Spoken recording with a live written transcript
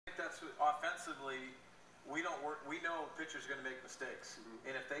offensively, we don't work. We know pitchers are going to make mistakes,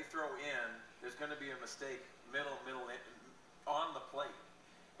 and if they throw in, there's going to be a mistake middle on the plate,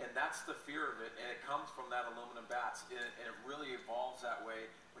 and that's the fear of it. And it comes from that aluminum bats, and it really evolves that way.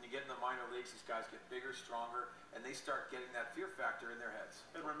 When you get in the minor leagues, these guys get bigger, stronger, and they start getting that fear factor in their heads.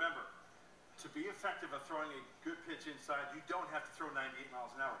 And remember, to be effective at throwing a good pitch inside, you don't have to throw 98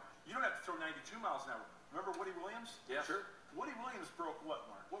 miles an hour. You don't have to throw 92 miles an hour. Remember Woody Williams? Yeah, sure. Woody Williams broke what,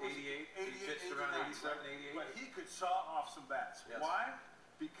 Mark? What was 88. 88, He pitched around 87, 88. But he could saw off some bats. Yes. Why?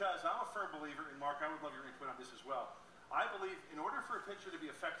 Because I'm a firm believer, and Mark, I would love your input on this as well. I believe in order for a pitcher to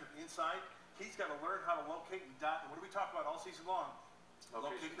be effective inside, he's got to learn how to locate and dot. And what do we talk about all season long?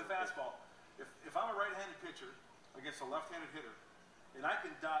 Locating the fastball. If I'm a right-handed pitcher against a left-handed hitter, and I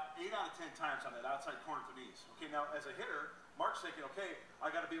can dot 8 out of 10 times on that outside corner to the knees. Okay, now as a hitter, Mark's thinking, okay, I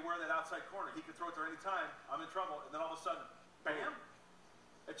got to be aware of that outside corner. He can throw it there any time. I'm in trouble. And then all of a sudden, bam,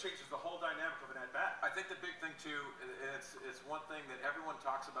 it changes the whole dynamic of an at-bat. I think the big thing, too, it's one thing that everyone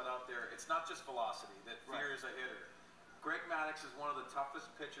talks about out there. It's not just velocity that fears a hitter. Greg Maddux is one of the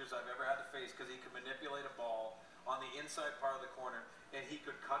toughest pitchers I've ever had to face because he could manipulate a ball on the inside part of the corner, and he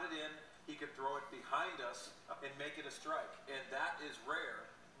could cut it in. He could throw it behind us and make it a strike, and that is rare,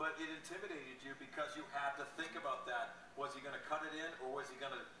 but it intimidated you because you had to think about that. Was he going to cut it in, or was he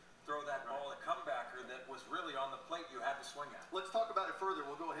going to throw that ball at comebacker that was really on the plate you had to swing at? Let's talk about it further.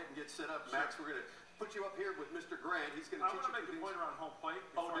 We'll go ahead and get set up. Sure. Max, we're going to put you up here with Mr. Grant. He's going to teach you. I want to make the point around home plate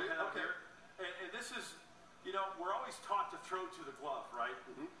before I head out here. And this is, you know, we're always taught to throw to the glove, right?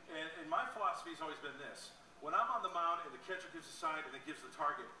 And my philosophy has always been this. When I'm on the mound and the catcher gives a sign and it gives the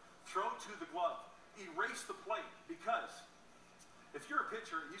target, throw to the glove. Erase the plate, because if you're a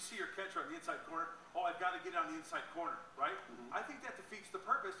pitcher and you see your catcher on the inside corner, oh, I've got to get it on the inside corner, right? I think that defeats the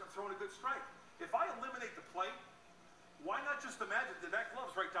purpose of throwing a good strike. If I eliminate the plate, why not just imagine that that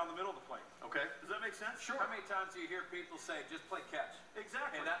glove's right down the middle of the plate? Okay. Does that make sense? Sure. How many times do you hear people say, just play catch?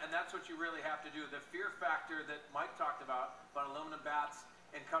 Exactly. And that's what you really have to do. The fear factor that Mike talked about aluminum bats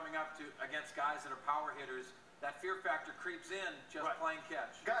and coming up to against guys that are power hitters, that fear factor creeps in just playing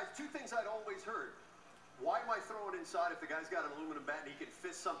catch. Guys, two things I'd always heard. Why am I throwing inside if the guy's got an aluminum bat and he can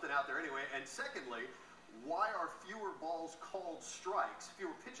fist something out there anyway? And secondly, why are fewer balls called strikes,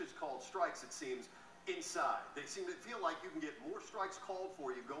 fewer pitches called strikes, it seems, inside? They seem to feel like you can get more strikes called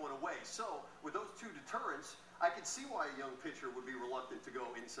for you going away. So with those two deterrents, I can see why a young pitcher would be reluctant to go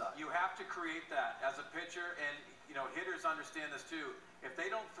inside. You have to create that as a pitcher, and you know, hitters understand this too. If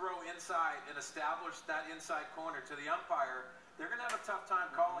they don't throw inside and establish that inside corner to the umpire, they're going to have a tough time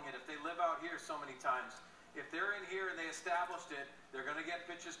calling it if they live out here so many times. If they're in here and they established it, they're going to get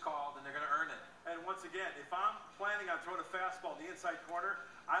pitches called and they're going to earn it. And once again, if I'm planning on throwing a fastball in the inside corner,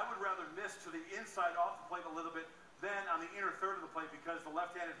 I would rather miss to the inside off the plate a little bit than on the inner third of the plate, because the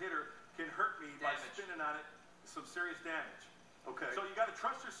left-handed hitter can hurt me by spinning on it, some serious damage. Okay. So you got to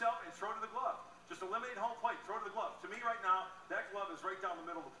trust yourself and throw to the glove. Just eliminate home plate, throw to the glove. To me right now, that glove is right down the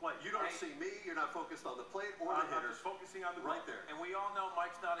middle of the plate. You don't see me, you're not focused on the plate or the hitter. I'm just focusing on the glove. Right there. And we all know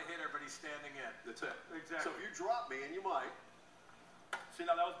Mike's not a hitter, but he's standing in. That's it. Exactly. So if you drop me, and you might. See,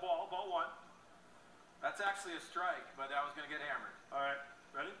 now that was ball one. That's actually a strike, but I was going to get hammered. All right,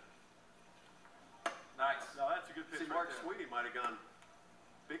 ready? Nice. No, that's a good pitch. See, Mark Sweeney might have gone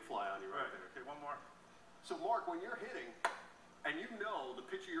big fly on you right there. Okay, one more. So, Mark, when you're hitting, and you know the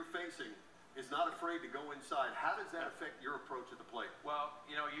pitcher you're facing is not afraid to go inside, how does that affect your approach at the plate? Well,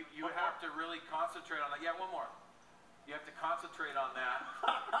 you know, you have to really concentrate on that. Yeah, one more. You have to concentrate on that.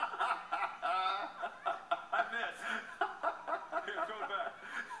 I missed. Here, throw it back.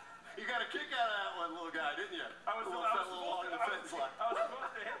 You got a kick out of that one, little guy, didn't you? I was supposed to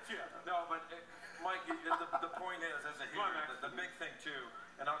hit you. No, but Mike, the point is, as a hitter, the big thing too,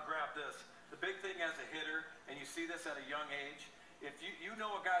 and I'll grab this. The big thing as a hitter, and you see this at a young age, if you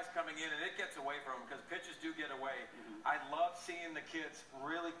know a guy's coming in and it gets away from him, because pitches do get away, I love seeing the kids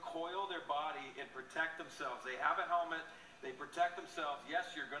really coil their body and protect themselves. They have a helmet, they protect themselves.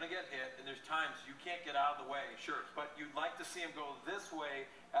 Yes, you're going to get hit, and there's times you can't get out of the way. Sure. But you'd like to see them go this way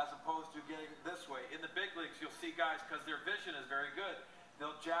as opposed to getting this way. In the big leagues, you'll see guys, because their vision is very good,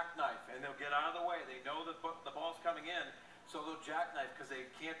 they'll jackknife and they'll get out of the way. They know that the ball's coming in, so they'll jackknife because they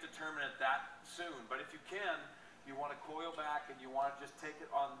can't determine it that soon. But if you can, you want to coil back and you want to just take it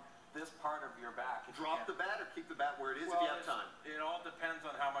on this part of your back. Drop the bat or keep the bat where it is if you have time? It all depends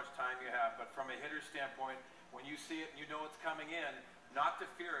on how much time you have. But from a hitter's standpoint, when you see it and you know it's coming in, not to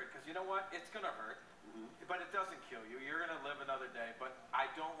fear it, because you know what? It's going to hurt. But it doesn't kill you. You're going to live another day. But I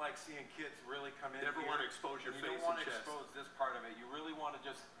don't like seeing kids really come in. Never want to expose your face and chest. You don't want to expose this part of it. You really want to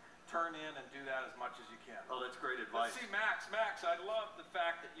just turn in and do that as much as you can. Oh, that's great advice. Let's see Max. Max, I love the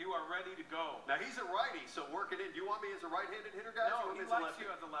fact that you are ready to go. Now, he's a righty, so work it in. Do you want me as a right-handed hitter, guys? No, he likes you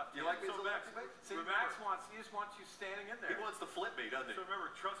as a lefty. You like me as a Max, lefty, mate? See, Max he just wants you standing in there. He wants to flip me, doesn't he? So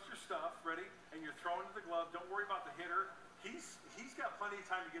remember, trust your stuff, ready? And you're throwing to the glove. Don't worry about the hitter. He's got plenty of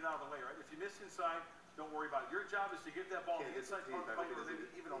time to get out of the way, right? If you miss inside, don't worry about it. Your job is to get that ball to the inside part of the plate, or maybe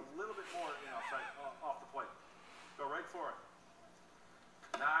even a little bit more outside, off the plate. Go right for it.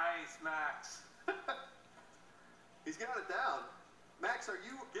 Nice, Max. He's got it down. Max, are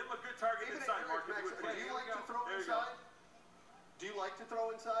you... Give him a good target inside, Mark. Max, do you like to throw there inside? Do you like to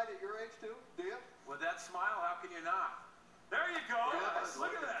throw inside at your age, too? Do you? With that smile, how can you not? There you go. Yes,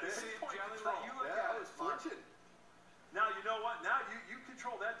 Look at that. See, Point Jelly, control. let you look Yeah, at I it. was flinching. Now, you know what? Now you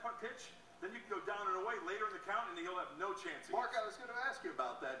control that pitch. Then you can go down and away later in the count, and he'll have no chance. Mark, I was going to ask you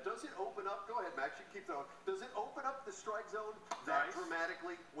about that. Does it open up? Go ahead, Max. You keep throwing. Does it open up the strike zone that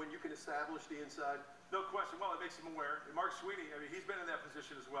dramatically when you can establish the inside? No question. Well, it makes him aware. And Mark Sweeney, I mean, he's been in that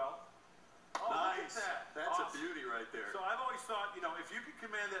position as well. Oh, nice. look at that. That's awesome. a beauty right there. So I've always thought, if you can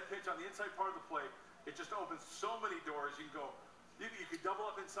command that pitch on the inside part of the plate, it just opens so many doors. You can go. You can double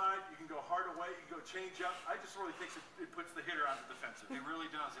up inside. You can go hard away. You can go change up. I just really think it puts the hitter on the defensive. It really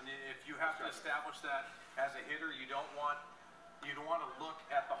does. And if you have to establish that as a hitter, you don't want to look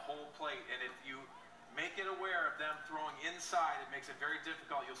at the whole plate. And if you make it aware of them throwing inside, it makes it very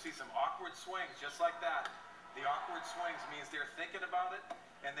difficult. You'll see some awkward swings just like that. The awkward swings means they're thinking about it,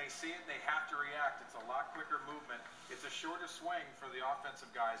 and they see it, and they have to react. It's a lot quicker movement. It's a shorter swing for the offensive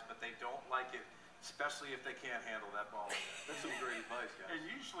guys, but they don't like it, especially if they can't handle that ball. That's some great advice, guys. And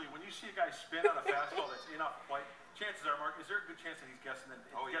usually, when you see a guy spin on a fastball that's in off the plate, chances are, Mark, is there a good chance that he's guessing that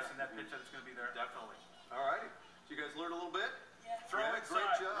pitch that it's going to be there? Definitely. All righty. Did you guys learn a little bit? Yeah. Throw Yeah, inside.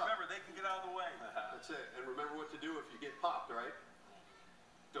 great job. Remember, they can get out of the way. That's it. And remember what to do if you get popped, right?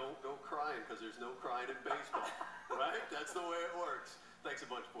 Don't go crying, because there's no crying in baseball, right? That's the way it works. Thanks a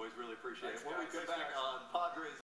bunch, boys. Really appreciate it. When we come back,